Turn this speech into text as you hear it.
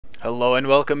Hello and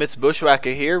welcome, it's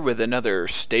Bushwhacker here with another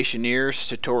Stationeers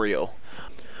tutorial.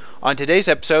 On today's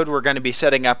episode we're going to be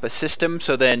setting up a system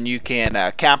so then you can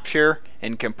capture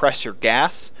and compress your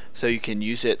gas so you can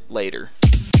use it later.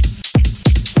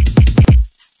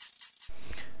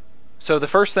 So the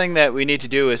first thing that we need to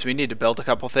do is we need to build a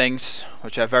couple things,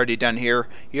 which I've already done here.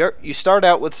 You start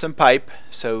out with some pipe,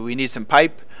 so we need some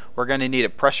pipe. We're going to need a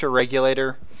pressure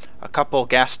regulator, a couple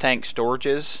gas tank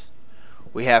storages.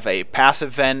 We have a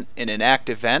passive vent and an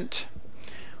active vent.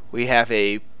 We have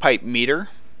a pipe meter,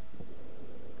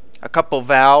 a couple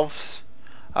valves.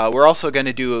 We're also going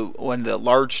to do one of the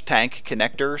large tank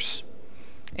connectors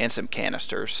and some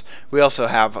canisters. We also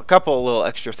have a couple little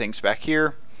extra things back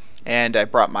here, and I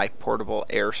brought my portable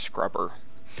air scrubber.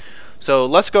 So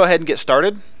let's go ahead and get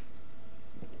started.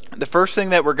 The first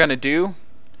thing that we're going to do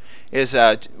is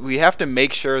we have to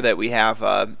make sure that we have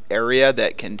an area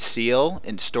that can seal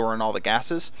and store in all the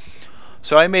gases.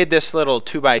 So I made this little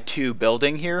 2x2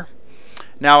 building here.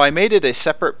 Now I made it a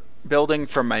separate building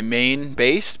from my main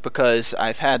base because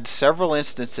I've had several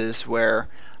instances where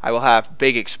I will have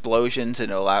big explosions and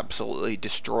it'll absolutely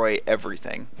destroy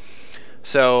everything.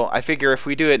 So I figure if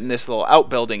we do it in this little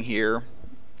outbuilding here,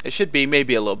 it should be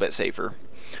maybe a little bit safer.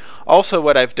 Also,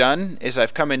 what I've done is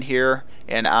I've come in here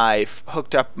and I've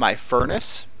hooked up my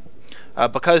furnace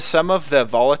because some of the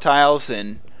volatiles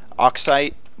and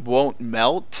oxide won't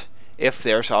melt if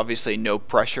there's obviously no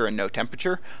pressure and no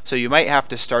temperature, so you might have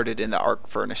to start it in the arc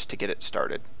furnace to get it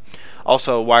started.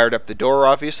 Also wired up the door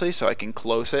obviously so I can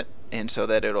close it and so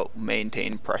that it'll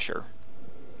maintain pressure.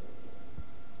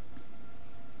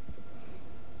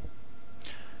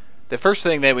 The first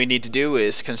thing that we need to do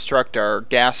is construct our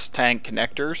gas tank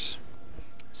connectors.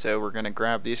 So we're going to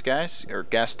grab these guys, or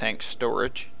gas tank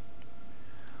storage.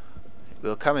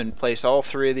 We'll come and place all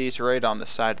three of these right on the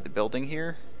side of the building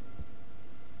here.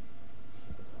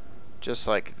 Just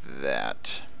like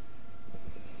that.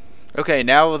 Okay,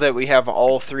 now that we have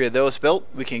all three of those built,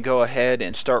 we can go ahead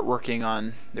and start working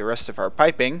on the rest of our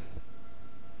piping.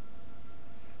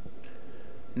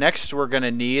 Next we're going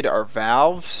to need our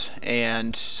valves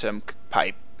and some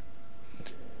pipe.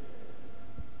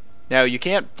 Now you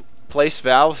can't place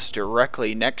valves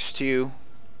directly next to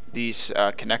these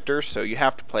connectors, so you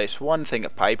have to place one thing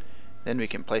of pipe. Then we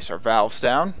can place our valves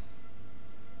down.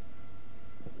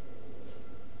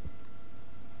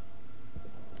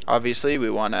 Obviously we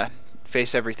want to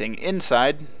face everything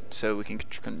inside so we can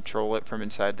control it from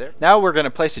inside there. Now we're going to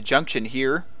place a junction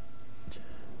here.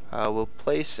 We'll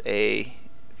place a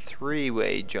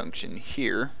three-way junction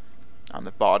here on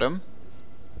the bottom,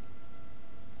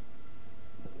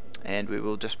 and we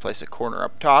will just place a corner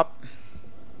up top.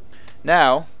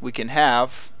 Now we can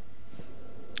have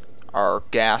our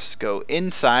gas go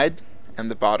inside and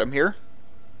the bottom here,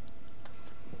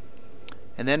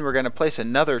 and then we're going to place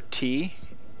another T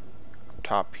up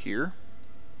top here.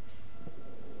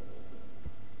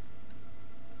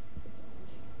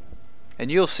 And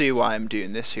you'll see why I'm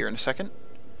doing this here in a second.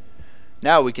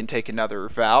 Now we can take another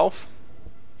valve,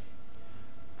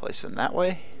 place them that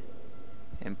way,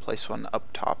 and place one up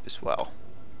top as well.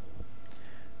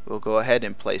 We'll go ahead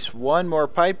and place one more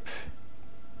pipe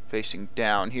facing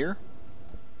down here.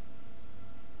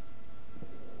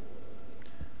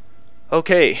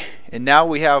 Okay, and now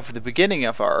we have the beginning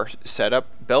of our setup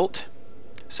built.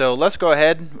 So let's go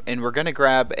ahead and we're going to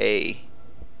grab a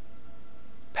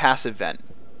passive vent.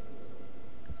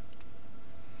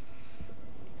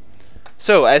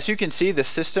 So as you can see, the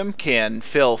system can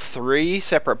fill 3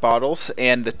 separate bottles,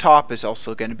 and the top is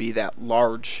also going to be that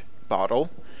large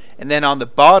bottle. And then on the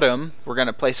bottom we're going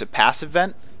to place a passive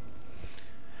vent.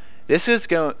 This is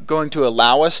going to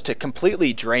allow us to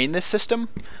completely drain this system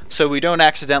so we don't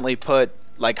accidentally put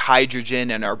like hydrogen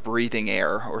in our breathing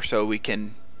air, or so we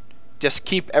can just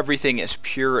keep everything as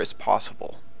pure as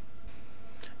possible.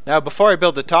 Now before I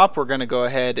build the top, we're going to go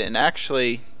ahead and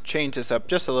actually change this up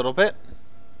just a little bit.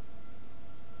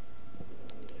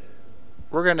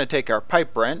 We're going to take our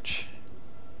pipe wrench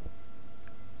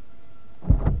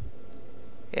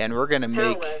and we're going to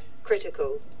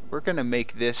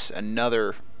make this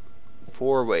another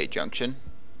 4-way junction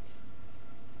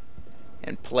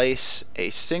and place a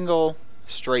single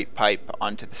straight pipe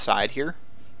onto the side here.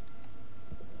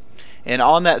 And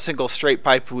on that single straight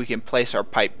pipe we can place our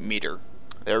pipe meter.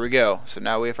 There we go. So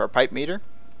now we have our pipe meter.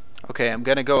 Okay, I'm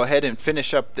going to go ahead and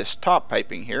finish up this top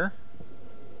piping here.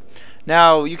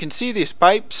 Now you can see these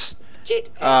pipes,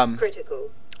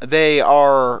 they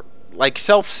are like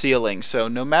self-sealing, so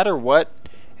no matter what,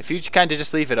 if you kind of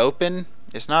just leave it open,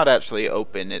 it's not actually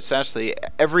open, it's actually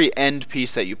every end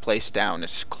piece that you place down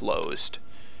is closed.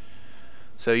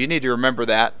 So you need to remember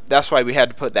that. That's why we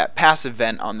had to put that passive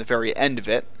vent on the very end of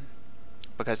it,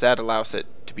 because that allows it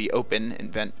to be open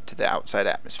and vent to the outside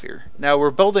atmosphere. Now we're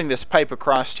building this pipe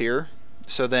across here,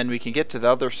 so then we can get to the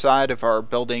other side of our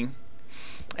building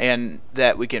and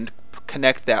that we can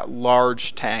connect that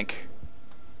large tank.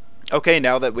 Okay,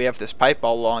 now that we have this pipe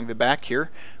all along the back here,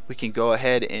 we can go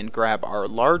ahead and grab our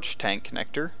large tank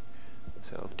connector.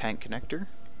 So tank connector.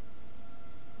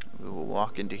 We will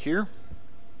walk into here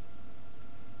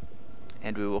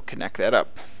and we will connect that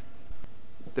up.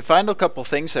 The final couple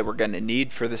things that we're going to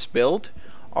need for this build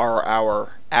are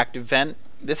our active vent.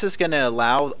 This is going to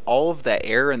allow all of the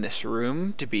air in this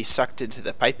room to be sucked into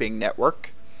the piping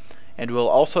network. And we'll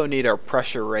also need our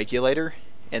pressure regulator,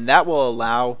 and that will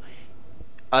allow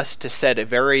us to set a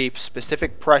very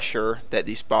specific pressure that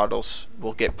these bottles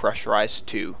will get pressurized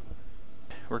to.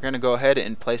 We're going to go ahead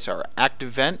and place our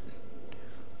active vent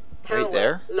right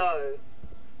there. Low.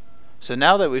 So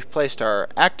now that we've placed our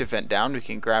active vent down, we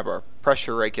can grab our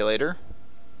pressure regulator,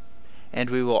 and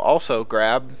we will also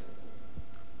grab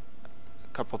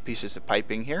a couple pieces of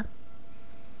piping here.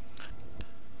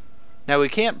 Now we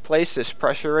can't place this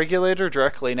pressure regulator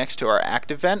directly next to our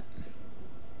active vent,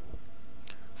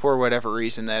 for whatever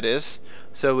reason that is.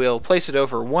 So we'll place it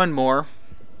over one more,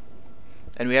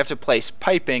 and we have to place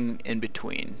piping in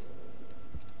between.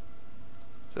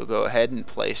 So go ahead and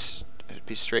place a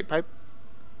piece of straight pipe.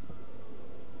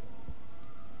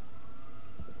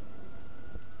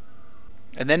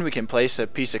 And then we can place a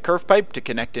piece of curved pipe to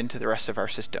connect into the rest of our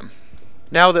system.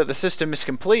 Now that the system is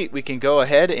complete, we can go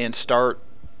ahead and start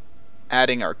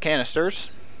adding our canisters.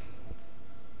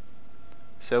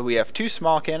 So we have two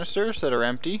small canisters that are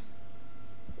empty.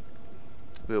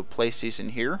 We will place these in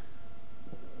here.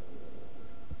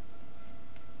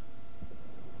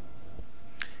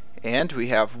 And we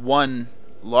have one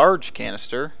large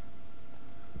canister,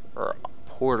 or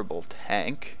portable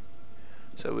tank.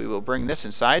 So we will bring this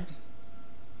inside.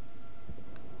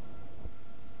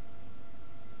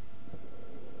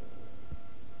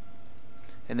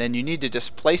 And then you need to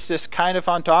just place this kind of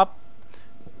on top,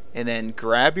 and then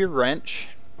grab your wrench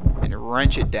and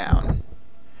wrench it down.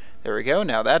 There we go,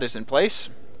 now that is in place.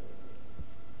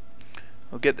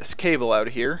 We'll get this cable out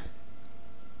of here.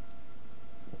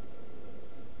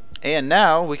 And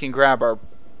now we can grab our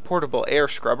portable air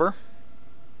scrubber,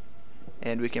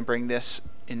 and we can bring this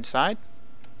inside.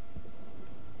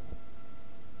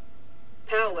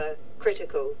 Power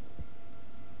critical.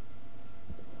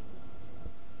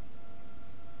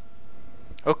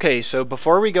 Okay, so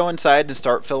before we go inside and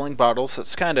start filling bottles,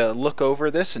 let's kind of look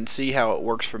over this and see how it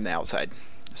works from the outside.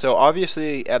 So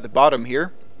obviously at the bottom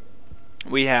here,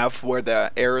 we have where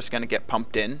the air is going to get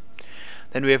pumped in.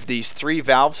 Then we have these three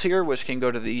valves here, which can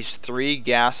go to these three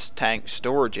gas tank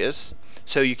storages.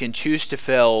 So you can choose to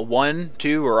fill one,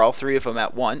 two, or all three of them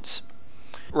at once.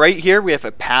 Right here we have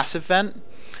a passive vent,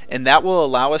 and that will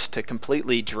allow us to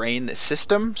completely drain the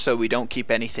system so we don't keep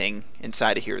anything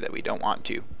inside of here that we don't want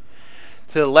to.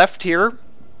 To the left here,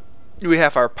 we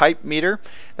have our pipe meter.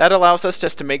 That allows us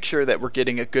just to make sure that we're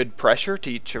getting a good pressure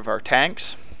to each of our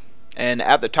tanks. And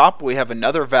at the top, we have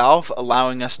another valve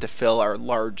allowing us to fill our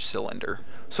large cylinder.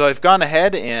 So I've gone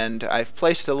ahead and I've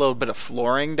placed a little bit of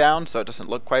flooring down so it doesn't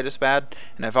look quite as bad.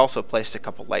 And I've also placed a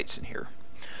couple lights in here.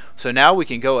 So now we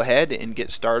can go ahead and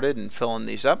get started and filling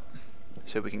these up.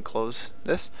 So we can close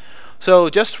this. So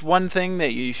just one thing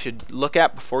that you should look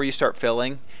at before you start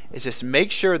filling is just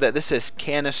make sure that this is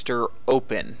canister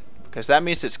open, because that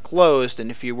means it's closed, and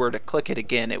if you were to click it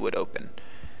again it would open.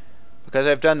 Because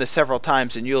I've done this several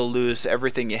times and you'll lose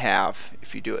everything you have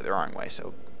if you do it the wrong way.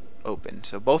 So open.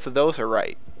 So both of those are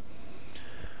right.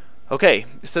 Okay,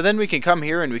 so then we can come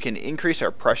here and we can increase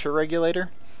our pressure regulator,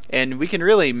 and we can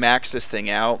really max this thing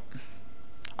out.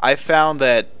 I've found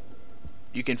that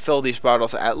you can fill these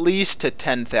bottles at least to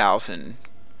 10,000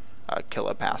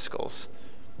 kilopascals.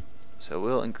 So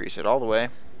we'll increase it all the way.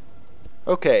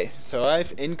 Okay, so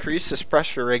I've increased this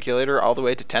pressure regulator all the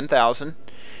way to 10,000.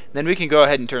 Then we can go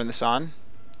ahead and turn this on.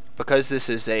 Because this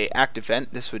is a active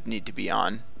vent, this would need to be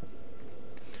on.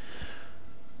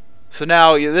 So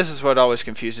now, this is what always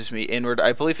confuses me. Inward,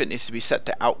 I believe it needs to be set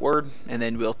to outward, and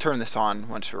then we'll turn this on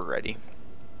once we're ready.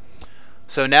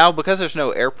 So now, because there's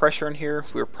no air pressure in here,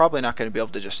 we're probably not going to be able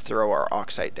to just throw our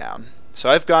oxide down. So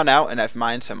I've gone out and I've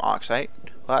mined some oxide.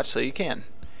 Well, actually you can.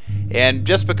 And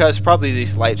just because probably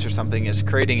these lights or something is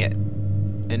creating it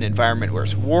an environment where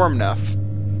it's warm enough,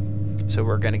 so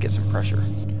we're going to get some pressure.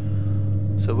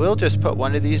 So we'll just put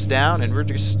one of these down, and we're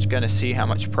just going to see how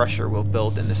much pressure we'll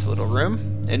build in this little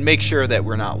room, and make sure that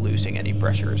we're not losing any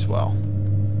pressure as well.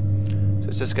 So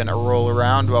it's just going to roll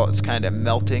around while it's kind of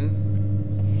melting.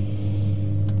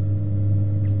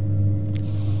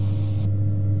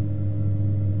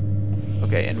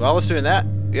 Okay, and while it's doing that,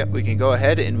 yep, we can go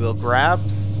ahead and we'll grab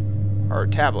our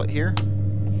tablet here.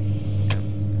 Yep,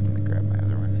 let me grab my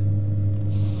other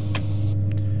one.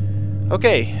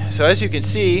 Okay, so as you can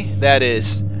see, that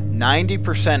is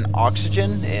 90%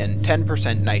 oxygen and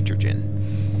 10%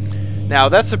 nitrogen. Now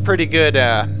that's a pretty good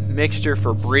mixture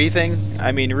for breathing.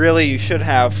 I mean, really, you should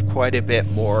have quite a bit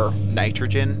more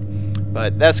nitrogen,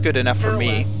 but that's good enough for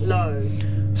me. Low.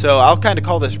 So I'll kind of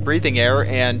call this breathing air,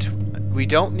 and we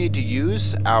don't need to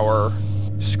use our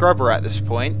scrubber at this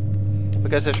point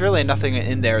because there's really nothing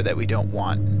in there that we don't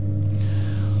want.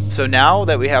 So now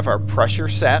that we have our pressure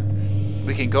set,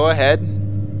 we can go ahead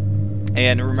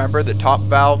and remember the top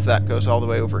valve that goes all the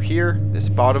way over here. This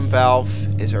bottom valve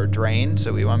is our drain,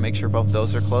 so we want to make sure both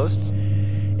those are closed.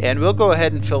 And we'll go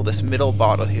ahead and fill this middle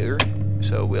bottle here.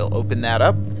 So we'll open that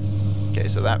up. Okay,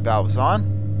 so that valve is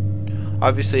on.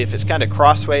 Obviously, if it's kind of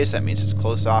crossways, that means it's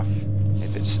closed off.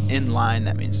 If it's in line,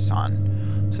 that means it's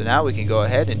on. So now we can go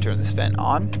ahead and turn this vent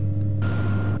on.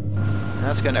 And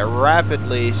that's going to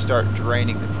rapidly start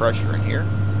draining the pressure in here.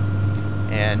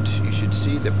 And you should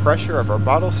see the pressure of our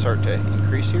bottle start to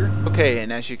increase here. Okay,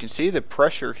 and as you can see, the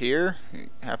pressure here, you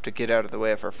have to get out of the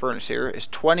way of our furnace here, is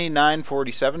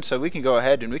 2947, so we can go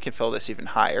ahead and we can fill this even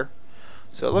higher.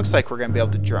 So it looks like we're going to be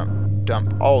able to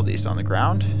dump all of these on the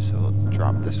ground. So we'll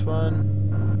drop this one.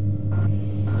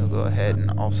 We'll go ahead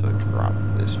and also drop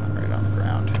this one right on the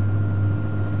ground.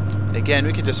 And again,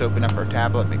 we can just open up our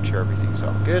tablet, make sure everything's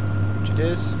all good, which it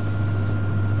is.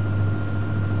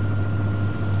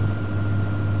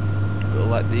 We'll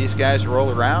let these guys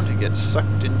roll around and get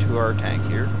sucked into our tank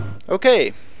here.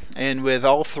 Okay, and with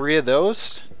all three of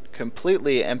those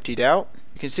completely emptied out,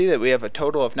 you can see that we have a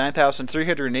total of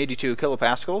 9,382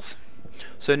 kilopascals.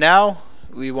 So now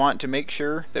we want to make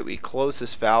sure that we close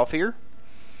this valve here,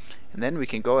 and then we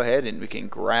can go ahead and we can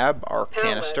grab our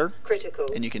canister, Critical.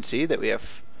 and you can see that we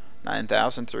have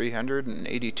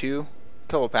 9,382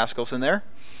 kilopascals in there.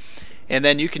 And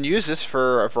then you can use this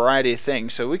for a variety of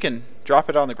things. So we can drop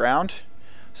it on the ground.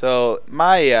 So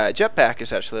my jetpack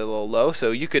is actually a little low,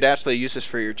 so you could actually use this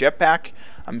for your jetpack.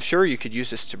 I'm sure you could use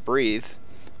this to breathe.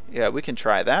 Yeah, we can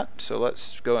try that. So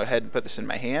let's go ahead and put this in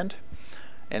my hand.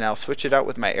 And I'll switch it out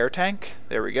with my air tank.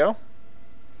 There we go.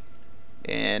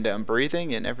 And I'm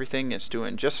breathing and everything is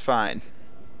doing just fine.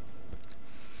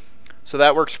 So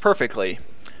that works perfectly.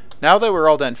 Now that we're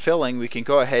all done filling, we can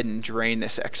go ahead and drain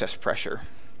this excess pressure.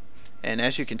 And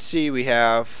as you can see, we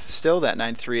have still that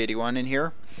 9381 in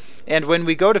here. And when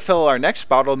we go to fill our next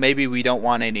bottle, maybe we don't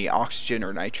want any oxygen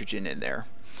or nitrogen in there.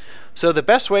 So the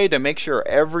best way to make sure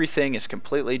everything is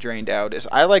completely drained out is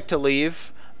I like to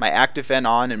leave my active vent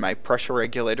on and my pressure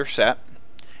regulator set.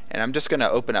 And I'm just going to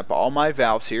open up all my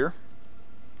valves here.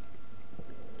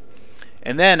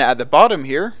 And then at the bottom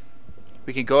here,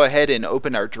 we can go ahead and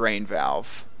open our drain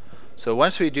valve. So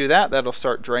once we do that, that'll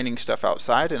start draining stuff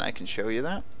outside, and I can show you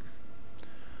that.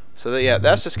 So that, yeah,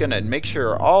 that's just going to make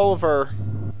sure all of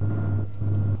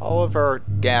our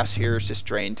gas here is just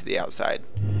drained to the outside.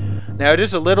 Now it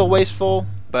is a little wasteful,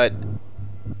 but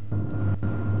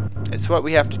it's what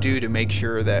we have to do to make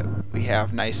sure that we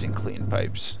have nice and clean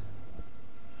pipes.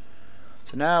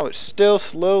 So now it's still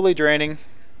slowly draining.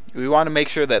 We want to make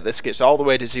sure that this gets all the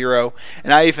way to 0,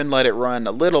 and I even let it run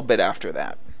a little bit after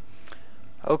that.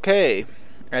 Okay,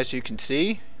 as you can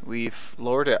see, we've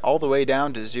lowered it all the way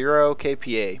down to 0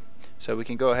 kPa. So we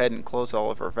can go ahead and close all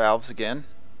of our valves again.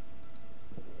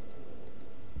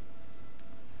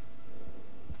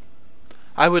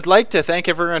 I would like to thank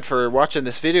everyone for watching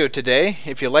this video today.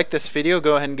 If you like this video,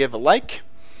 go ahead and give a like.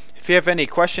 If you have any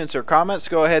questions or comments,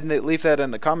 go ahead and leave that in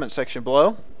the comment section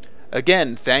below.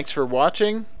 Again, thanks for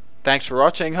watching.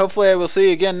 Hopefully I will see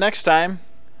you again next time.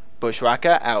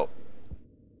 Bushwacka out.